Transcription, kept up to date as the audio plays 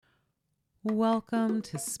Welcome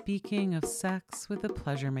to Speaking of Sex with the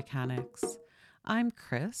Pleasure Mechanics. I'm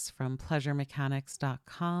Chris from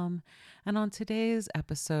pleasuremechanics.com, and on today's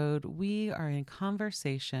episode, we are in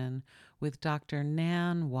conversation with Dr.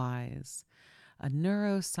 Nan Wise, a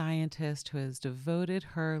neuroscientist who has devoted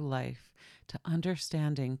her life to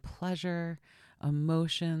understanding pleasure,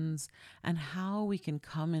 emotions, and how we can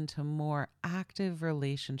come into more active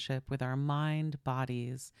relationship with our mind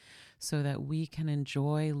bodies so that we can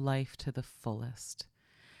enjoy life to the fullest.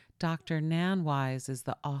 Dr. Nan Wise is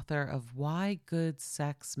the author of Why Good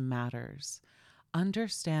Sex Matters,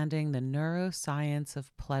 Understanding the Neuroscience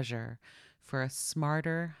of Pleasure for a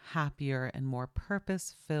Smarter, Happier, and More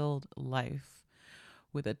Purpose-Filled Life.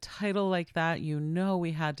 With a title like that, you know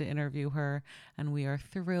we had to interview her, and we are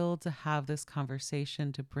thrilled to have this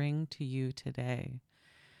conversation to bring to you today.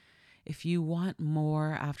 If you want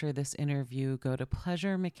more after this interview, go to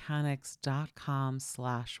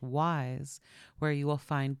pleasuremechanics.com/wise, where you will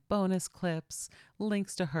find bonus clips,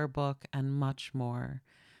 links to her book, and much more.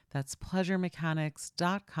 That's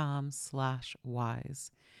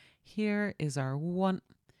pleasuremechanics.com/wise. Here is our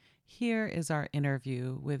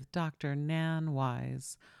interview with Dr. Nan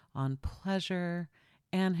Wise on pleasure,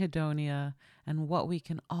 anhedonia, and what we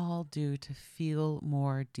can all do to feel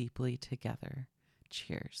more deeply together.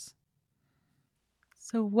 Cheers.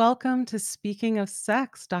 So welcome to Speaking of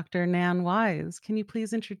Sex, Dr. Nan Wise. Can you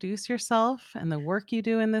please introduce yourself and the work you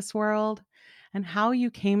do in this world and how you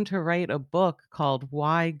came to write a book called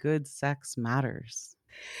Why Good Sex Matters?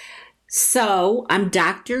 So I'm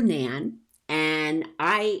Dr. Nan, and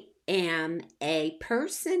I am a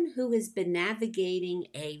person who has been navigating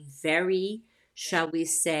a very, shall we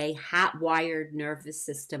say, hot-wired nervous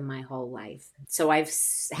system my whole life. So I've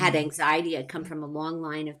had anxiety. I come from a long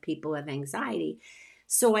line of people with anxiety.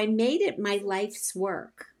 So I made it my life's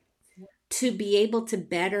work to be able to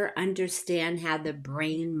better understand how the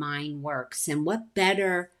brain-mind works. And what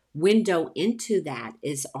better window into that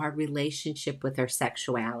is our relationship with our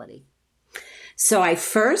sexuality. So I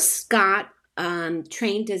first got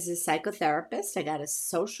trained as a psychotherapist. I got a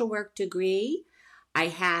social work degree. I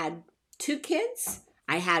had 2 kids.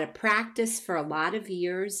 I had a practice for a lot of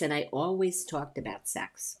years, and I always talked about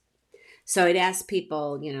sex. So I'd ask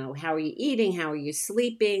people, how are you eating? How are you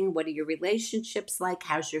sleeping? What are your relationships like?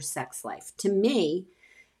 How's your sex life? To me,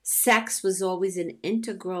 sex was always an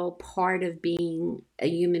integral part of being a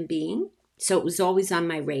human being. So it was always on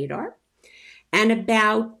my radar. And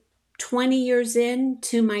about 20 years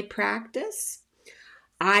into my practice,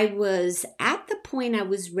 I was at the point I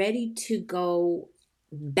was ready to go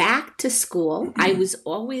back to school. I was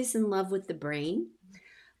always in love with the brain.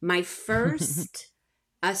 My first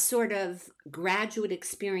sort of graduate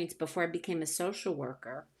experience before I became a social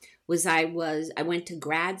worker was I went to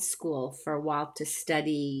grad school for a while to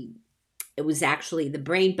study. It was actually the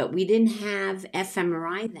brain, but we didn't have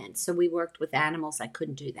fMRI then. So we worked with animals. I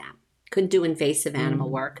couldn't do that. Couldn't do invasive animal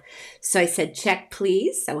work. So I said, check,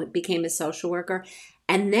 please. So I became a social worker.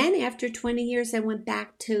 And then after 20 years, I went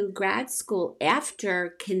back to grad school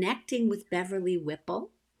after connecting with Beverly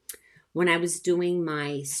Whipple when I was doing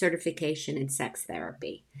my certification in sex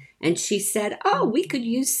therapy. And she said, we could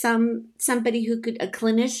use somebody a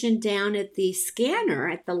clinician down at the scanner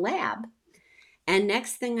at the lab. And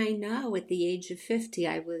next thing I know, at the age of 50,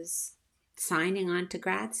 I was signing on to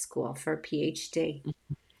grad school for a PhD.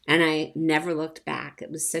 And I never looked back.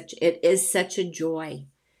 It is such a joy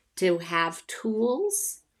to have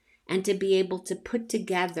tools and to be able to put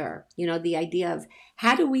together, the idea of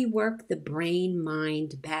how do we work the brain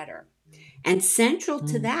mind better? And central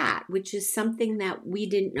to that, which is something that we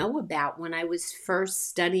didn't know about when I was first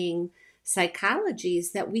studying psychology,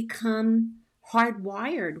 is that we come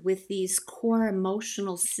hardwired with these core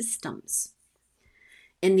emotional systems.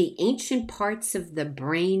 In the ancient parts of the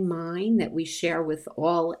brain mind that we share with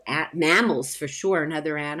all mammals for sure and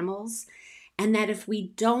other animals, and that if we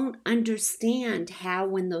don't understand how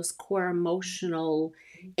when those core emotional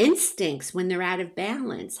instincts, when they're out of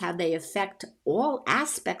balance, how they affect all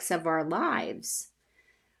aspects of our lives,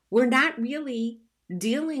 we're not really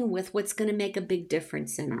dealing with what's going to make a big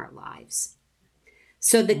difference in our lives.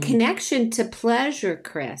 So the connection to pleasure,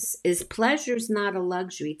 Chris, is pleasure's not a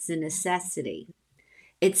luxury, it's a necessity.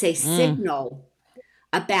 It's a signal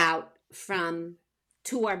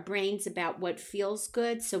to our brains about what feels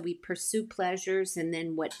good. So we pursue pleasures, and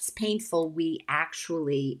then what's painful, we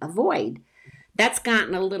actually avoid. That's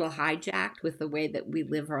gotten a little hijacked with the way that we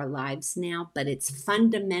live our lives now, but it's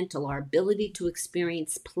fundamental. Our ability to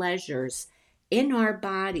experience pleasures in our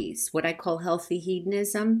bodies, what I call healthy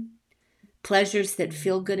hedonism, pleasures that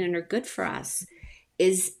feel good and are good for us,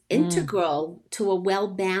 is Mm. integral to a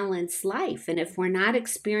well-balanced life. And if we're not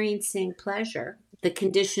experiencing pleasure, the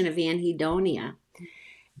condition of anhedonia,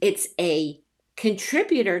 it's a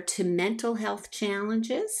contributor to mental health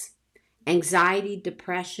challenges, anxiety,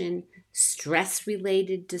 depression, stress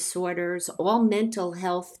related disorders, all mental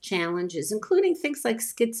health challenges, including things like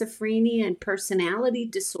schizophrenia and personality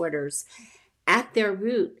disorders, at their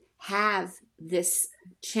root have this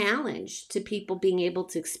challenge to people being able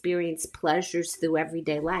to experience pleasures through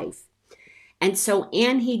everyday life. And so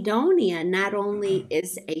anhedonia not only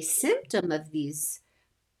is a symptom of these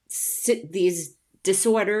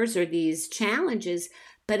disorders or these challenges,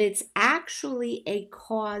 but it's actually a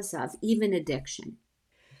cause of even addiction.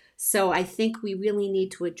 So I think we really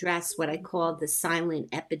need to address what I call the silent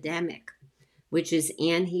epidemic, which is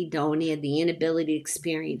anhedonia, the inability to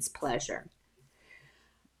experience pleasure.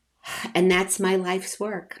 And that's my life's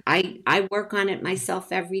work. I work on it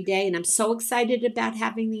myself every day, and I'm so excited about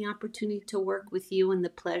having the opportunity to work with you and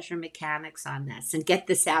the pleasure mechanics on this and get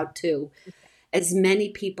this out to as many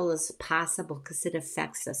people as possible because it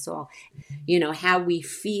affects us all. You know, how we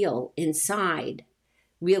feel inside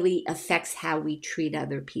really affects how we treat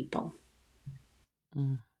other people.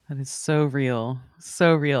 Mm. That is so real.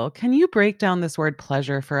 So real. Can you break down this word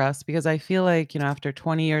pleasure for us? Because I feel like, after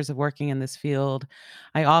 20 years of working in this field,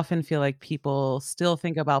 I often feel like people still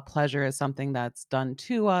think about pleasure as something that's done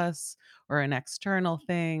to us or an external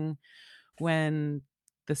thing, when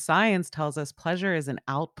the science tells us pleasure is an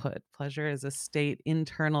output. Pleasure is a state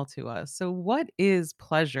internal to us. So, what is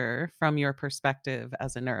pleasure from your perspective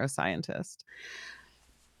as a neuroscientist?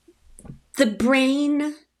 The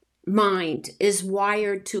brain mind is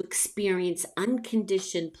wired to experience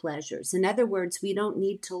unconditioned pleasures. In other words, we don't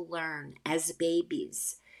need to learn as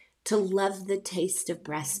babies to love the taste of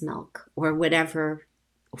breast milk or whatever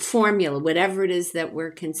formula, whatever it is that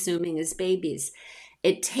we're consuming as babies.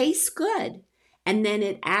 It tastes good. And then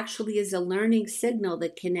it actually is a learning signal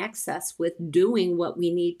that connects us with doing what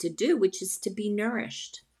we need to do, which is to be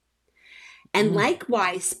nourished. And Mm.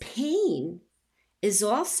 likewise, pain is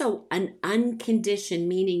also an unconditioned,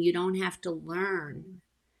 meaning you don't have to learn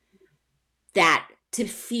that to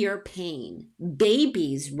fear pain.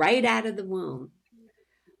 Babies, right out of the womb,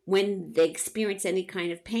 when they experience any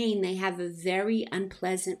kind of pain, they have a very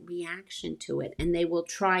unpleasant reaction to it and they will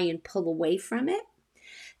try and pull away from it.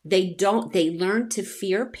 They learn to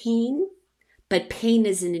fear pain, but pain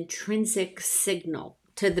is an intrinsic signal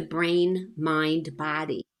to the brain, mind,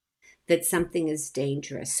 body that something is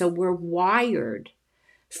dangerous. So we're wired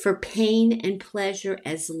for pain and pleasure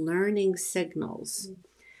as learning signals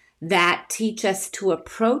that teach us to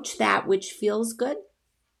approach that which feels good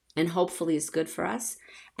and hopefully is good for us,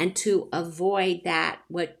 and to avoid that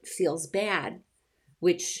what feels bad,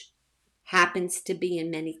 which happens to be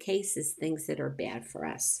in many cases things that are bad for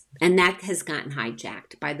us. And that has gotten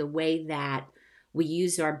hijacked by the way that we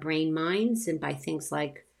use our brain minds and by things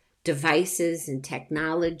like devices and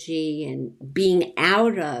technology and being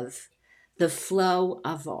out of the flow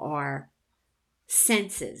of our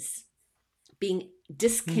senses, being Mm.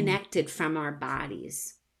 disconnected from our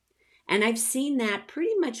bodies. And I've seen that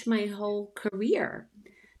pretty much my whole career.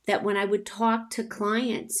 That when I would talk to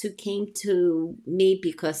clients who came to me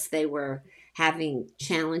because they were having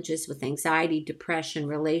challenges with anxiety, depression,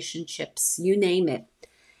 relationships, you name it,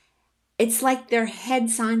 it's like their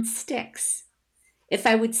heads on sticks. If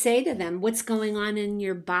I would say to them, what's going on in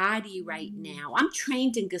your body right now? I'm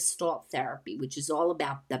trained in Gestalt therapy, which is all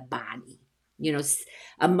about the body,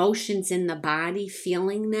 emotions in the body,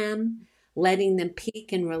 feeling them, letting them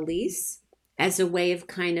peak and release as a way of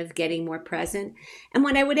kind of getting more present. And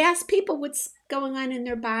when I would ask people what's going on in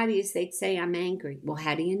their bodies, they'd say, I'm angry. Well,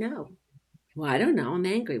 how do you know? Well, I don't know. I'm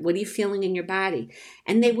angry. What are you feeling in your body?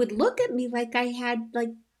 And they would look at me like I had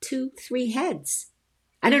like 2, 3 heads.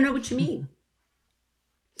 I don't know what you mean.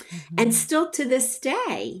 And Mhm. still to this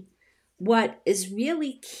day, what is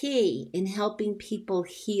really key in helping people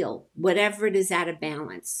heal, whatever it is out of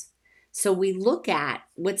balance. So we look at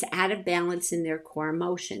what's out of balance in their core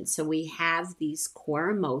emotions. So we have these core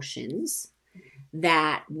emotions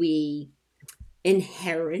that we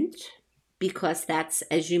inherit because that's,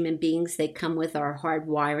 as human beings, they come with our hard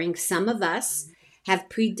wiring. Some of us have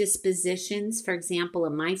predispositions, for example,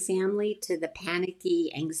 in my family, to the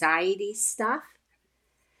panicky anxiety stuff.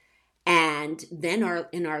 And then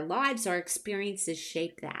in our lives, our experiences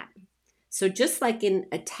shape that. So just like in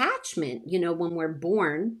attachment, when we're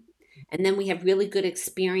born, and then we have really good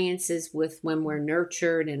experiences with when we're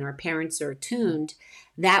nurtured and our parents are attuned,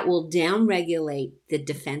 that will downregulate the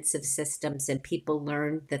defensive systems and people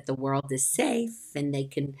learn that the world is safe and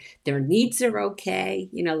their needs are okay,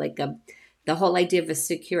 like the whole idea of a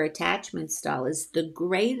secure attachment style is the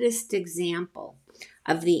greatest example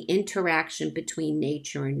of the interaction between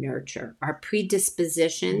nature and nurture. Our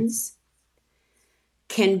predispositions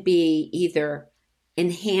can be either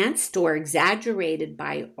enhanced or exaggerated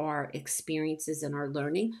by our experiences and our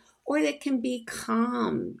learning, or that can be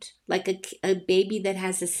calmed, like a baby that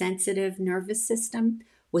has a sensitive nervous system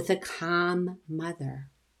with a calm mother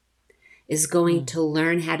is going to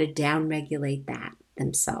learn how to downregulate that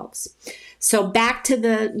themselves. So back to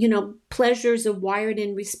the, pleasures are wired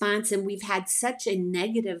in response, and we've had such a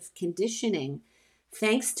negative conditioning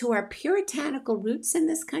thanks to our puritanical roots in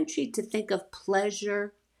this country to think of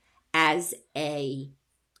pleasure as a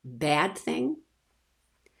bad thing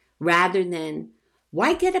rather than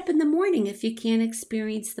why get up in the morning if you can't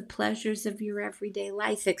experience the pleasures of your everyday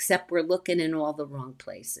life, except we're looking in all the wrong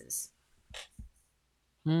places.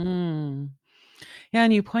 Mm. Yeah,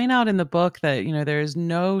 and you point out in the book that, there's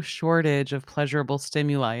no shortage of pleasurable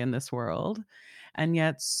stimuli in this world. And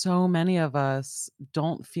yet so many of us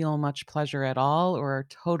don't feel much pleasure at all or are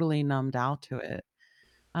totally numbed out to it.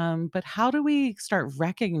 But how do we start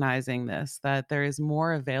recognizing this, that there is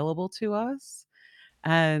more available to us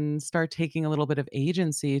and start taking a little bit of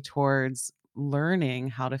agency towards learning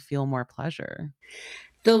how to feel more pleasure?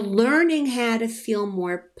 The learning how to feel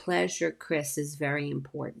more pleasure, Chris, is very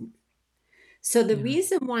important. So the Yeah.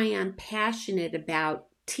 reason why I'm passionate about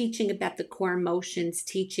teaching about the core emotions,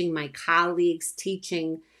 teaching my colleagues,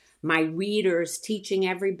 teaching my readers, teaching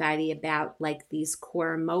everybody about like these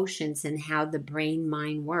core emotions and how the brain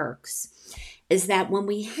mind works is that when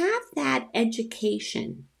we have that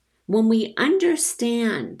education, when we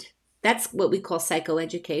understand, that's what we call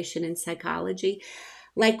psychoeducation in psychology,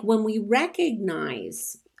 like when we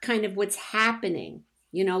recognize kind of what's happening,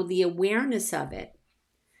 the awareness of it,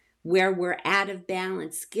 where we're out of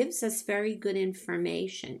balance gives us very good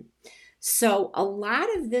information. So a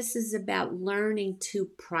lot of this is about learning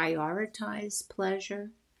to prioritize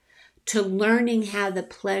pleasure, to learning how the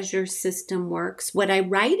pleasure system works. What I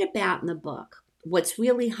write about in the book, what's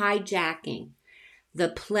really hijacking the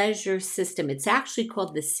pleasure system, it's actually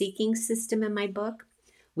called the seeking system in my book.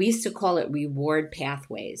 We used to call it reward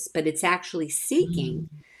pathways, but it's actually seeking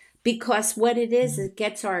Mm. because what it is, Mm. it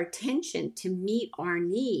gets our attention to meet our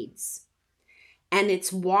needs. And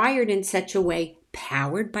it's wired in such a way,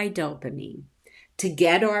 powered by dopamine, to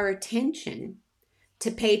get our attention,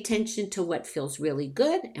 to pay attention to what feels really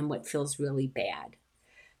good and what feels really bad.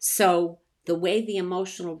 So the way the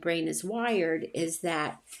emotional brain is wired is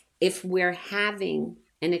that if we're having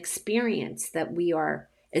an experience that we are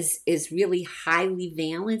is really highly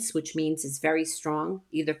valenced, which means it's very strong,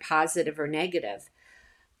 either positive or negative,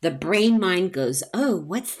 the brain mind goes, oh,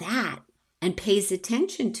 what's that? And pays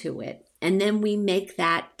attention to it. And then we make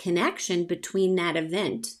that connection between that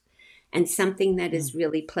event and something that Mm. is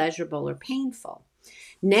really pleasurable or painful.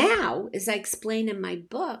 Now, as I explain in my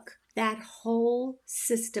book, that whole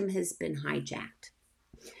system has been hijacked.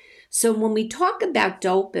 So when we talk about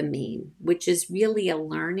dopamine, which is really a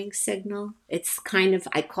learning signal, it's kind of,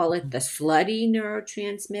 I call it the slutty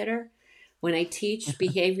neurotransmitter. When I teach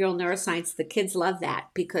behavioral neuroscience, the kids love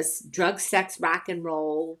that because drug, sex, rock and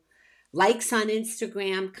roll, likes on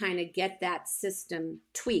Instagram kind of get that system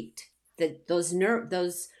tweaked. Those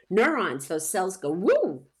neurons, those cells go,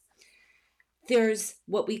 woo. There's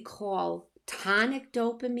what we call tonic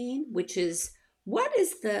dopamine, which is what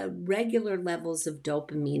is the regular levels of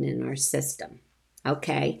dopamine in our system.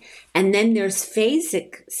 Okay. And then there's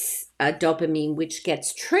phasic dopamine, which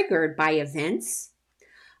gets triggered by events.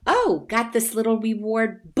 Oh, got this little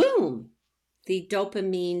reward. Boom. The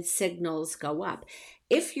dopamine signals go up.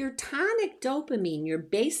 If your tonic dopamine, your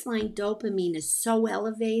baseline dopamine is so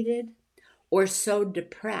elevated or so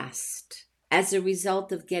depressed as a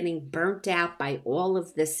result of getting burnt out by all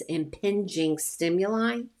of this impinging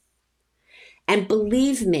stimuli, and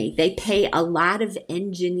believe me, they pay a lot of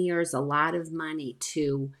engineers a lot of money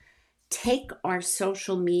to take our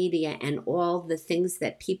social media and all the things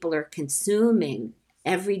that people are consuming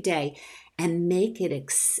every day and make it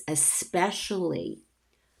especially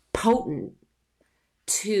potent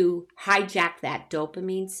to hijack that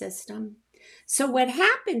dopamine system. So what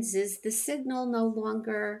happens is the signal no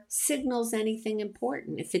longer signals anything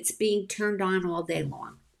important if it's being turned on all day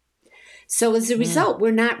long. So as a Mm. result,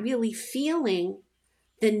 we're not really feeling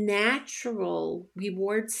the natural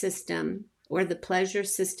reward system or the pleasure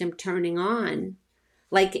system turning on,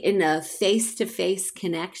 like in a face-to-face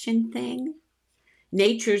connection thing.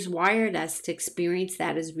 Nature's wired us to experience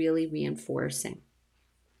that as really reinforcing.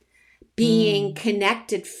 Being Mm.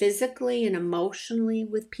 connected physically and emotionally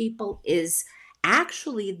with people is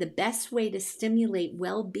actually the best way to stimulate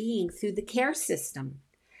well-being through the care system,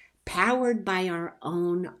 powered by our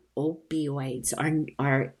own opioids.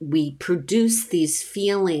 We produce these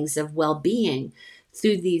feelings of well-being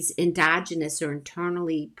through these endogenous or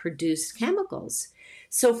internally produced chemicals.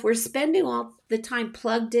 So if we're spending all the time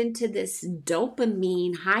plugged into this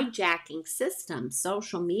dopamine hijacking system,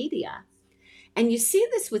 social media, and you see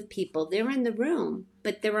this with people, they're in the room,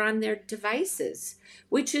 but they're on their devices,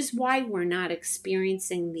 which is why we're not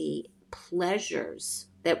experiencing the pleasures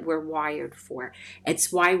that we're wired for.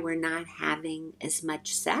 It's why we're not having as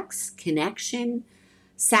much sex, connection,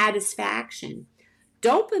 satisfaction.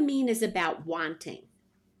 Dopamine is about wanting.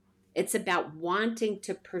 It's about wanting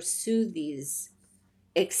to pursue these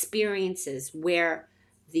experiences where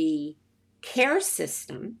the care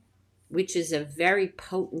system, which is a very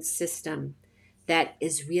potent system that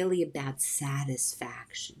is really about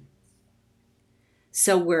satisfaction.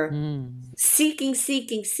 So we're seeking,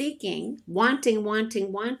 wanting,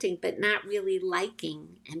 but not really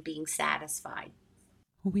liking and being satisfied.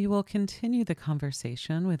 We will continue the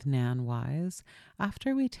conversation with Nan Wise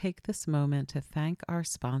after we take this moment to thank our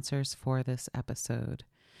sponsors for this episode.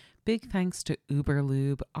 Big thanks to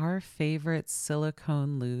Uberlube, our favorite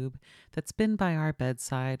silicone lube that's been by our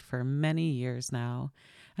bedside for many years now.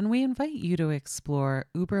 And we invite you to explore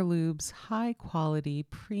Uberlube's high-quality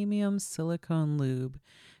premium silicone lube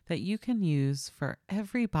that you can use for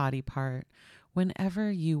every body part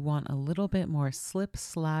whenever you want a little bit more slip,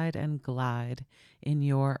 slide, and glide in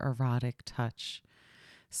your erotic touch.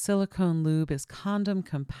 Silicone lube is condom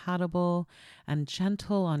compatible and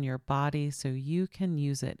gentle on your body so you can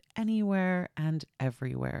use it anywhere and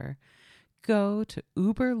everywhere. Go to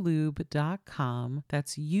uberlube.com,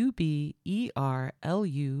 that's UBERLUBE,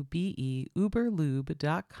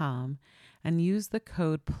 uberlube.com, and use the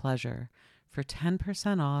code PLEASURE for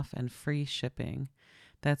 10% off and free shipping.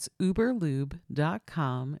 That's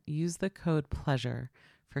uberlube.com, use the code PLEASURE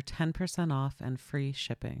for 10% off and free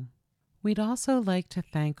shipping. We'd also like to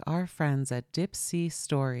thank our friends at Dipsea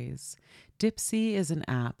Stories. Dipsea is an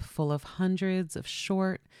app full of hundreds of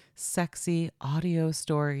short, sexy audio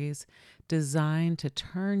stories designed to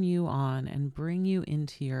turn you on and bring you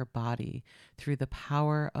into your body through the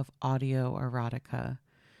power of audio erotica.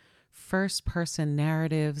 First-person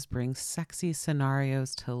narratives bring sexy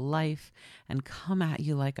scenarios to life and come at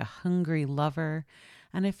you like a hungry lover.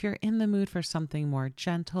 And if you're in the mood for something more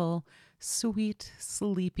gentle, sweet,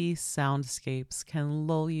 sleepy soundscapes can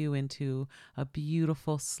lull you into a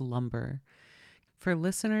beautiful slumber. For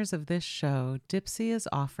listeners of this show, Dipsea is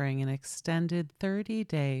offering an extended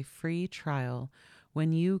 30-day free trial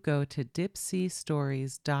when you go to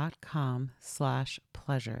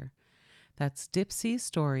dipseastories.com/pleasure. That's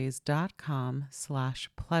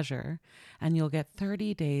dipseastories.com/pleasure, and you'll get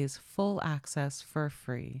 30 days full access for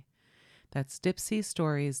free. That's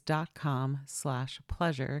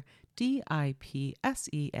dipseastories.com/pleasure,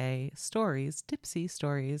 DIPSEA stories,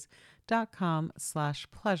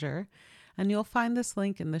 dipseastories.com/pleasure. And you'll find this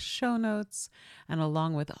link in the show notes and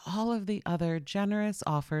along with all of the other generous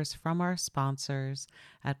offers from our sponsors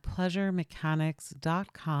at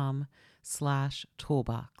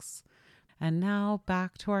pleasuremechanics.com/toolbox. And now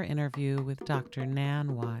back to our interview with Dr.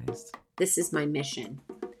 Nan Wise. This is my mission.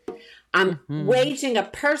 I'm waging a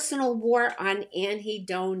personal war on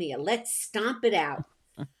anhedonia. Let's stomp it out.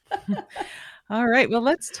 All right. Well,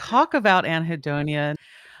 let's talk about anhedonia.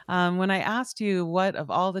 When I asked you what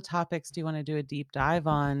of all the topics do you want to do a deep dive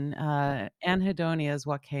on, anhedonia is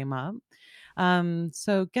what came up.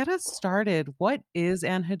 So get us started. What is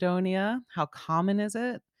anhedonia? How common is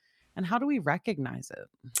it? And how do we recognize it?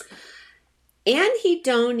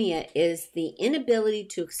 Anhedonia is the inability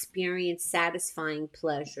to experience satisfying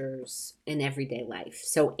pleasures in everyday life.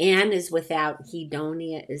 So an is without,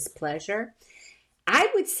 hedonia is pleasure.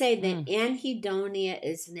 I would say that anhedonia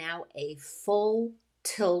is now a full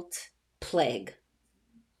tilt plague.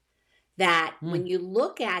 That when you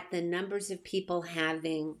look at the numbers of people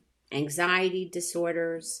having anxiety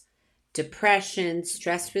disorders, depression,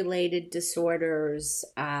 stress-related disorders,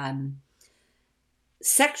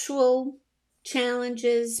 sexual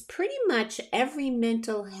challenges, pretty much every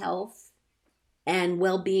mental health and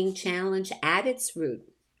well-being challenge at its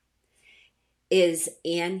root is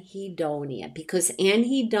anhedonia, because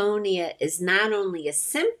anhedonia is not only a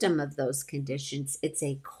symptom of those conditions, it's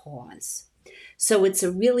a cause. So it's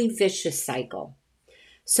a really vicious cycle.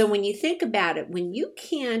 So when you think about it, when you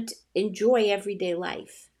can't enjoy everyday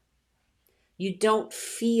life, you don't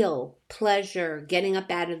feel pleasure getting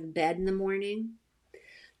up out of the bed in the morning,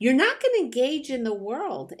 you're not going to engage in the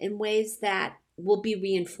world in ways that will be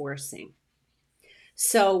reinforcing.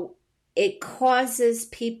 So it causes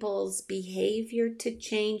people's behavior to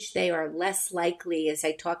change. They are less likely, as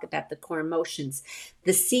I talk about the core emotions,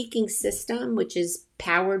 the seeking system, which is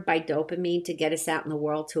powered by dopamine to get us out in the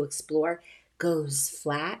world to explore, goes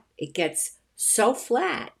flat. It gets so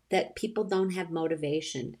flat that people don't have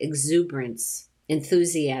motivation, exuberance,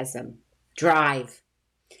 enthusiasm, drive.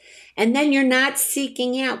 And then you're not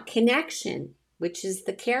seeking out connection, which is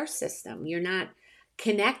the care system. You're not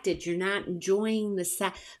connected. You're not enjoying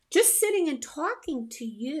just sitting and talking to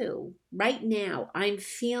you right now. I'm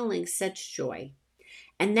feeling such joy.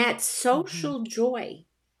 And that Mm-hmm. social joy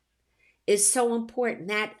is so important.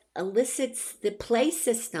 That elicits the play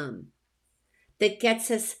system that gets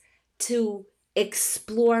us to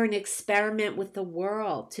explore and experiment with the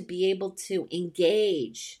world, to be able to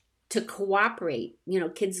engage, to cooperate.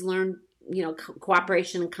 Kids learn,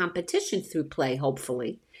 cooperation and competition through play,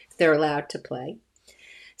 hopefully, if they're allowed to play.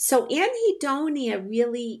 So anhedonia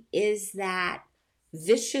really is that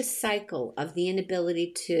vicious cycle of the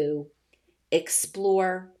inability to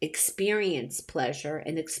explore, experience pleasure,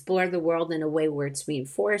 and explore the world in a way where it's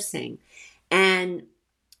reinforcing. And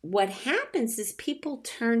what happens is people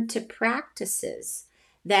turn to practices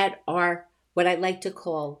that are what I like to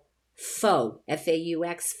call faux,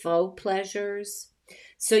 F-A-U-X, faux pleasures.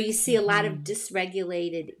 So you see a lot of Mm-hmm.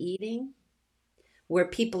 dysregulated eating where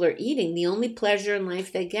people are eating. The only pleasure in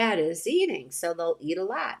life they get is eating. So they'll eat a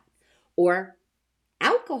lot. Or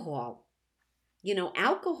alcohol.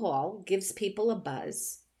 Alcohol gives people a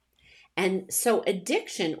buzz. And so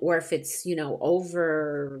addiction, or if it's,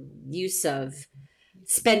 over use of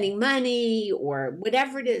spending money or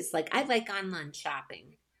whatever it is, like I like online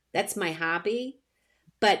shopping. That's my hobby,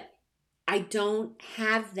 but I don't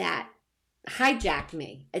have that hijack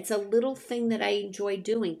me. It's a little thing that I enjoy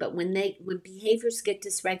doing, but when behaviors get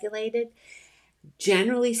dysregulated,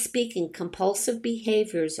 generally speaking, compulsive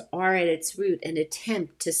behaviors are at its root an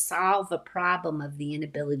attempt to solve a problem of the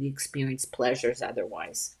inability to experience pleasures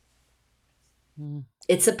otherwise. Mm.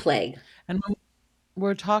 It's a plague. And when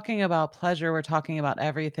we're talking about pleasure, we're talking about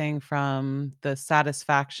everything from the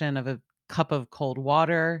satisfaction of a cup of cold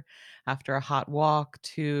water after a hot walk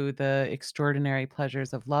to the extraordinary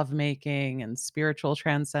pleasures of lovemaking and spiritual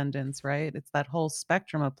transcendence, right? It's that whole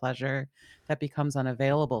spectrum of pleasure that becomes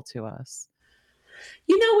unavailable to us.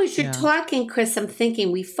 As you're Yeah. talking, Chris, I'm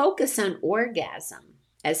thinking we focus on orgasm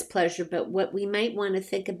as pleasure, but what we might want to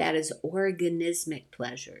think about is organismic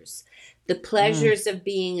pleasures. The Mm. pleasures of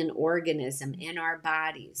being an organism in our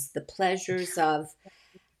bodies, the pleasures of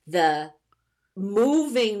the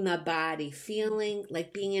moving the body, feeling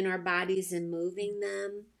like being in our bodies and moving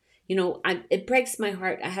them. It breaks my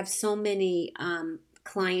heart. I have so many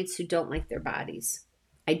clients who don't like their bodies.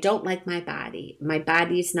 I don't like my body. My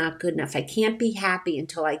body is not good enough. I can't be happy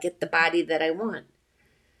until I get the body that I want.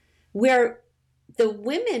 Where the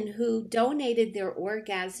women who donated their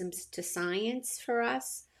orgasms to science for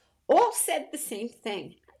us all said the same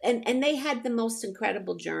thing. And they had the most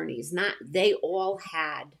incredible journeys. Not they all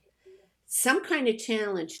had some kind of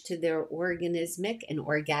challenge to their organismic and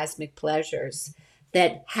orgasmic pleasures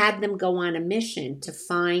that had them go on a mission to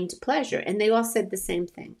find pleasure. And they all said the same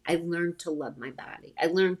thing. I learned to love my body. I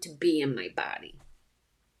learned to be in my body.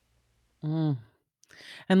 Mm.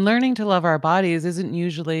 And learning to love our bodies isn't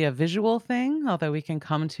usually a visual thing, although we can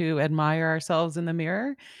come to admire ourselves in the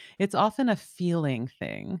mirror. It's often a feeling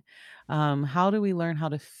thing. How do we learn how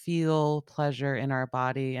to feel pleasure in our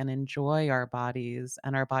body and enjoy our bodies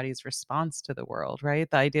and our body's response to the world, right?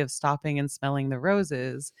 The idea of stopping and smelling the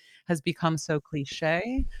roses has become so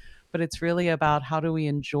cliche, but it's really about how do we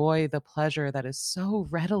enjoy the pleasure that is so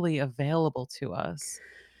readily available to us.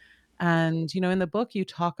 And, in the book, you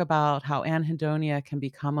talk about how anhedonia can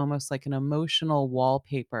become almost like an emotional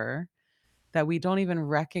wallpaper that we don't even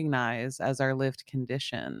recognize as our lived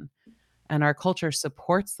condition. And our culture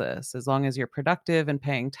supports this. As long as you're productive and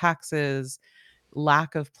paying taxes,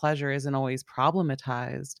 lack of pleasure isn't always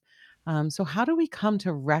problematized. So, how do we come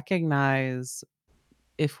to recognize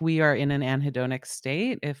if we are in an anhedonic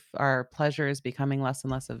state, if our pleasure is becoming less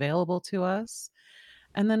and less available to us?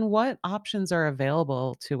 And then what options are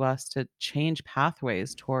available to us to change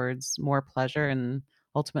pathways towards more pleasure and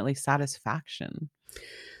ultimately satisfaction?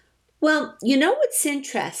 Well, what's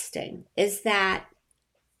interesting is that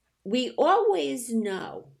we always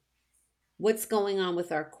know what's going on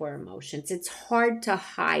with our core emotions. It's hard to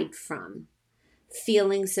hide from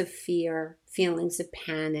feelings of fear, feelings of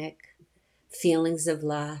panic, feelings of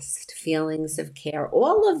lust, feelings of care.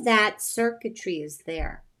 All of that circuitry is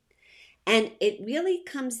there. And it really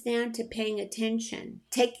comes down to paying attention,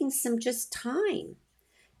 taking some just time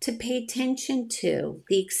to pay attention to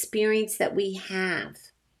the experience that we have.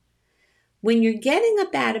 When you're getting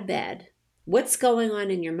up out of bed, what's going on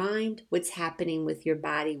in your mind? What's happening with your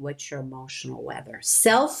body? What's your emotional weather?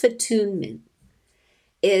 Self-attunement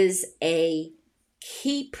is a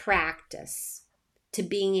key practice to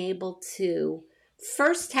being able to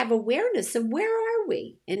first have awareness of where are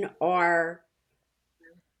we in our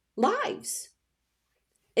lives.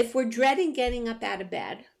 If we're dreading getting up out of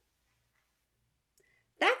bed,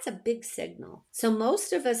 that's a big signal. So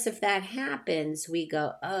most of us, if that happens, we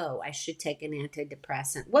go, oh, I should take an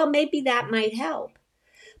antidepressant. Well, maybe that might help.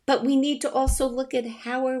 But we need to also look at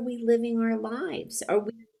how are we living our lives? Are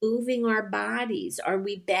we moving our bodies? Are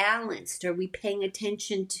we balanced? Are we paying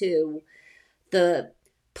attention to the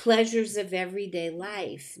pleasures of everyday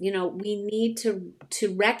life? We need to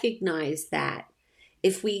recognize that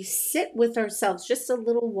if we sit with ourselves just a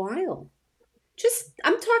little while,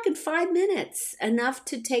 I'm talking 5 minutes, enough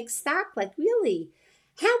to take stock, like, really,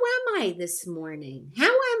 how am I this morning? How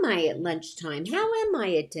am I at lunchtime? How am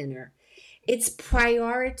I at dinner? It's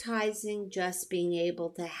prioritizing just being able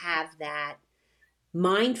to have that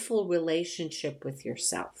mindful relationship with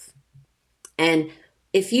yourself. And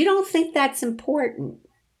if you don't think that's important,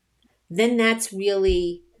 then that's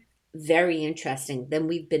really very interesting. Then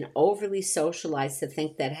we've been overly socialized to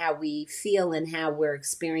think that how we feel and how we're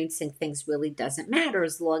experiencing things really doesn't matter,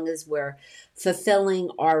 as long as we're fulfilling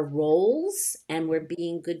our roles and we're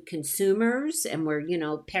being good consumers and we're,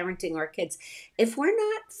 parenting our kids. If we're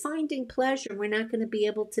not finding pleasure, we're not going to be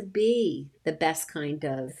able to be the best kind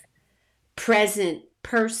of present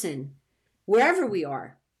person wherever we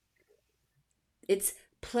are. It's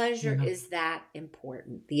pleasure is that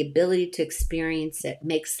important. The ability to experience it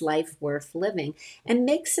makes life worth living and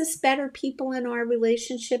makes us better people in our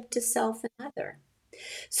relationship to self and other.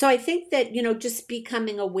 So I think that, just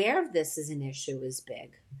becoming aware of this as an issue is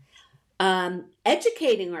big.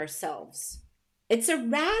 Educating ourselves. It's a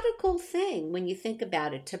radical thing when you think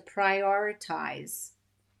about it, to prioritize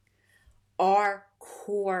our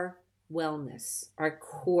core wellness, our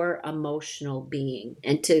core emotional being,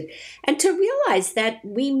 and to realize that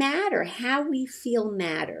we matter. How we feel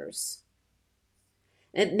matters.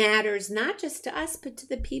 It matters not just to us, but to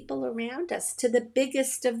the people around us, to the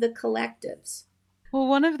biggest of the collectives. Well,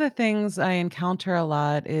 one of the things I encounter a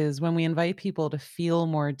lot is when we invite people to feel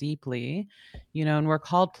more deeply, and we're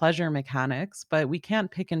called pleasure mechanics, but we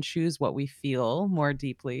can't pick and choose what we feel more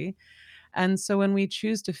deeply. And so when we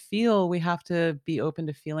choose to feel, we have to be open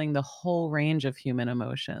to feeling the whole range of human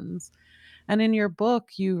emotions. And in your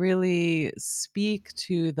book, you really speak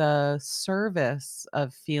to the service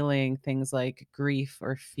of feeling things like grief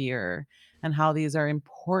or fear and how these are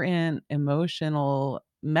important emotional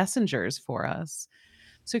messengers for us.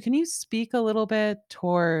 So, can you speak a little bit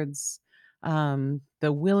towards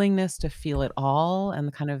the willingness to feel it all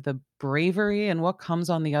and kind of the bravery and what comes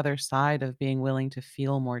on the other side of being willing to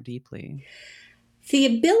feel more deeply? The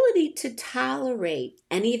ability to tolerate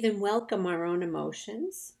and even welcome our own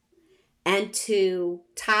emotions and to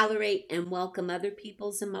tolerate and welcome other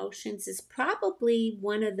people's emotions is probably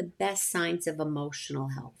one of the best signs of emotional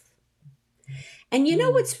health. And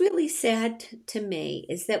Mm. what's really sad to me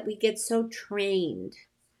is that we get so trained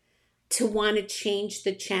to want to change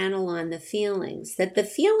the channel on the feelings, that the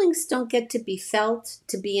feelings don't get to be felt,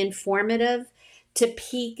 to be informative, to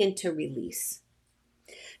peak and to release.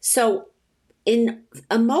 So in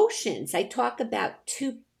emotions, I talk about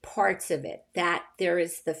two parts of it, that there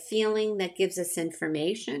is the feeling that gives us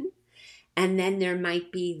information, and then there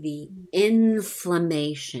might be the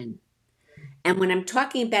inflammation. And when I'm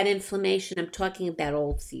talking about inflammation, I'm talking about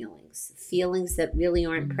old feelings that really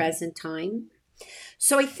aren't present time.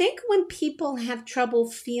 So I think when people have trouble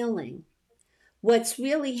feeling, what's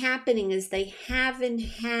really happening is they haven't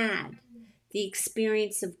had the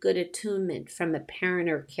experience of good attunement from a parent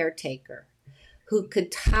or caretaker who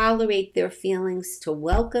could tolerate their feelings, to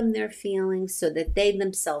welcome their feelings so that they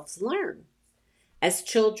themselves learn as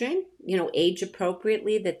children, age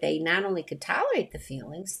appropriately, that they not only could tolerate the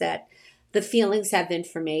feelings, that the feelings have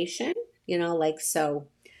information, so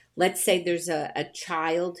let's say there's a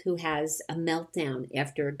child who has a meltdown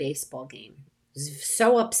after a baseball game,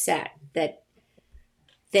 so upset that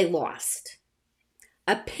they lost.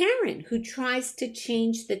 A parent who tries to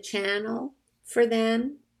change the channel for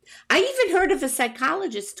them. I even heard of a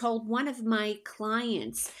psychologist told one of my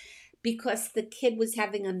clients, because the kid was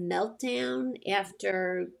having a meltdown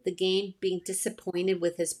after the game, being disappointed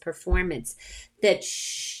with his performance, that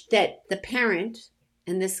the parent,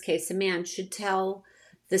 in this case a man, should tell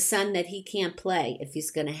the son that he can't play if he's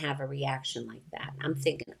going to have a reaction like that. I'm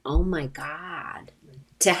thinking, oh my God,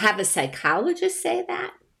 to have a psychologist say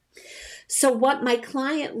that? So what my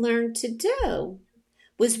client learned to do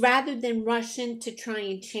was rather than rush in to try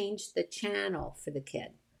and change the channel for the kid,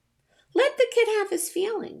 let the kid have his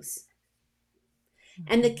feelings.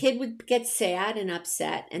 And the kid would get sad and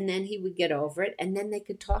upset, and then he would get over it, and then they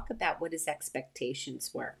could talk about what his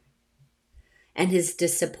expectations were and his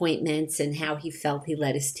disappointments and how he felt he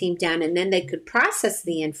let his team down, and then they could process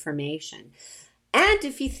the information. And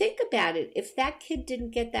if you think about it, if that kid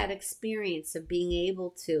didn't get that experience of being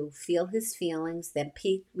able to feel his feelings, then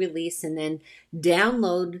peak, release, and then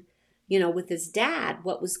download, with his dad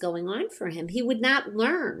what was going on for him, he would not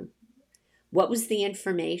learn. What was the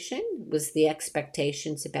information? Was the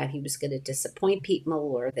expectations about he was going to disappoint people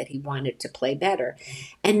or that he wanted to play better.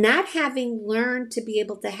 And not having learned to be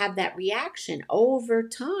able to have that reaction over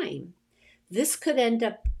time, this could end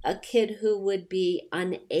up a kid who would be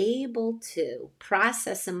unable to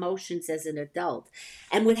process emotions as an adult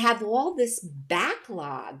and would have all this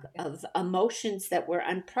backlog of emotions that were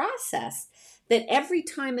unprocessed, that every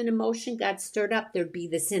time an emotion got stirred up, there'd be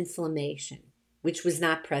this inflammation, which was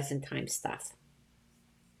not present time stuff.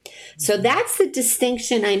 So that's the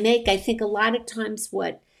distinction I make. I think a lot of times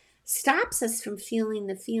what stops us from feeling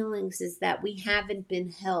the feelings is that we haven't been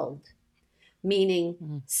held,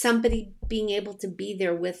 meaning somebody being able to be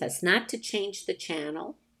there with us, not to change the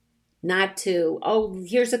channel, not to, oh,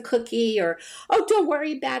 here's a cookie, or, oh, don't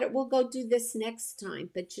worry about it, we'll go do this next time,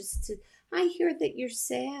 but just to, I hear that you're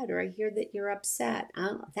sad, or I hear that you're upset.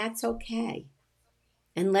 Oh, that's okay.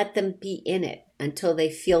 And let them be in it until they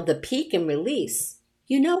feel the peak and release.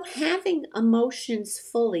 Having emotions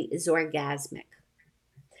fully is orgasmic.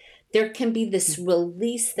 There can be this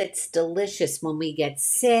release that's delicious when we get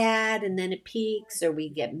sad and then it peaks, or we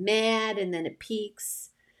get mad and then it peaks.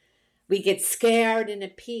 We get scared and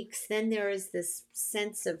it peaks. Then there is this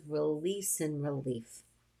sense of release and relief.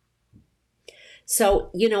 So,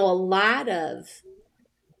 a lot of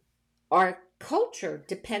our culture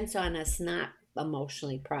depends on us not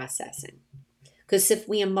emotionally processing. Because if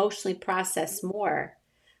we emotionally process more,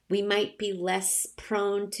 we might be less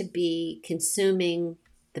prone to be consuming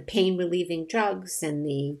the pain relieving drugs and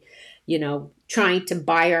the, trying to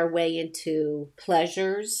buy our way into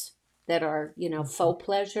pleasures that are, faux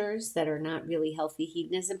pleasures that are not really healthy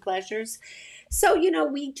hedonism pleasures. So,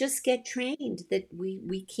 we just get trained that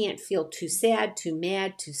we can't feel too sad, too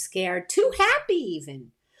mad, too scared, too happy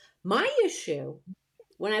even. My issue,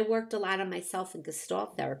 when I worked a lot on myself in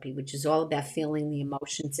Gestalt therapy, which is all about feeling the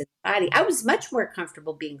emotions in the body, I was much more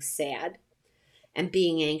comfortable being sad and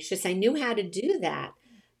being anxious. I knew how to do that.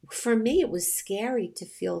 For me, it was scary to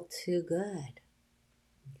feel too good.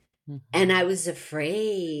 And I was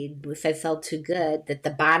afraid if I felt too good that the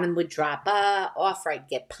bottom would drop off, or I'd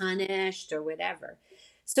get punished or whatever.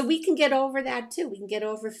 So we can get over that too. We can get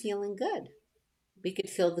over feeling good. We could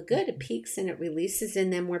feel the good, it peaks and it releases,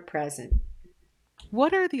 and then we're present.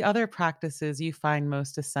 What are the other practices you find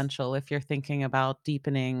most essential if you're thinking about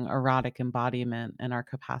deepening erotic embodiment and our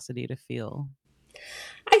capacity to feel?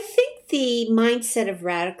 I think the mindset of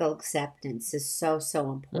radical acceptance is so,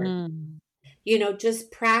 so important. Mm.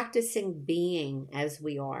 Just practicing being as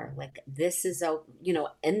we are. Like, this is,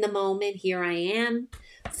 in the moment, here I am,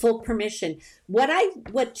 full permission.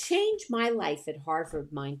 What changed my life at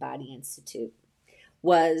Harvard Mind Body Institute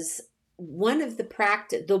was one of the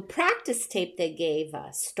practice tape they gave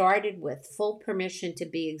us started with full permission to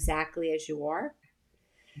be exactly as you are.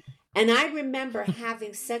 And I remember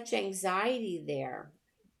having such anxiety there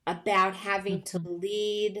about having to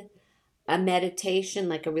lead a meditation,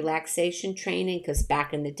 like a relaxation training, because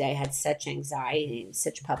back in the day I had such anxiety and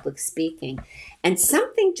such public speaking. And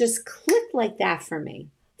something just clicked like that for me.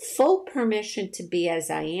 Full permission to be as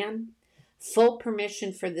I am. Full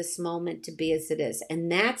permission for this moment to be as it is.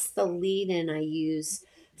 And that's the lead-in I use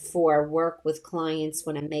for work with clients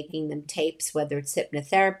when I'm making them tapes, whether it's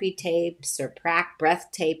hypnotherapy tapes or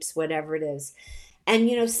breath tapes, whatever it is. And,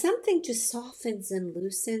 something just softens and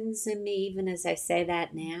loosens in me, even as I say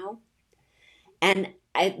that now. And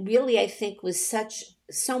I think was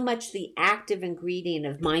so much the active ingredient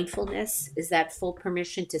of mindfulness is that full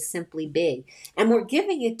permission to simply be. And we're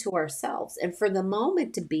giving it to ourselves and for the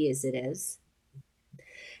moment to be as it is.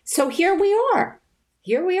 So here we are.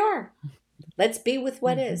 Let's be with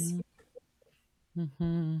what is.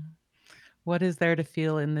 What is there to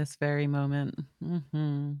feel in this very moment?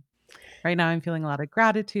 Right now, I'm feeling a lot of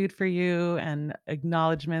gratitude for you and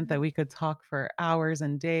acknowledgement that we could talk for hours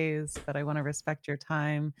and days, but I want to respect your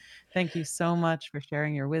time. Thank you so much for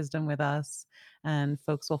sharing your wisdom with us. And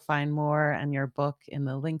folks will find more and your book in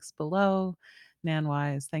the links below. Nan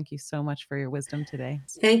Wise, thank you so much for your wisdom today.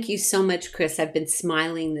 Thank you so much, Chris. I've been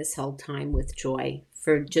smiling this whole time with joy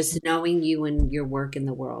for just knowing you and your work in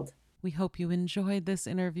the world. We hope you enjoyed this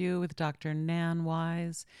interview with Dr. Nan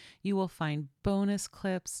Wise. You will find bonus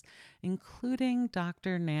clips, including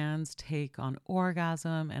Dr. Nan's take on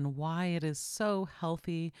orgasm and why it is so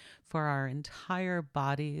healthy for our entire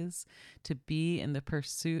bodies to be in the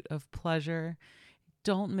pursuit of pleasure.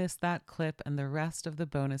 Don't miss that clip and the rest of the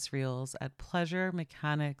bonus reels at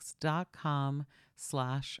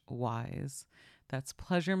pleasuremechanics.com/wise. That's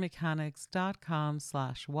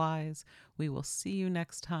pleasuremechanics.com/wise. We will see you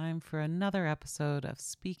next time for another episode of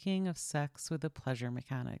Speaking of Sex with the Pleasure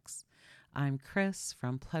Mechanics. I'm Chris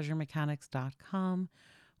from pleasuremechanics.com,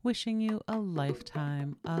 wishing you a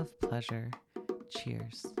lifetime of pleasure.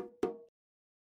 Cheers.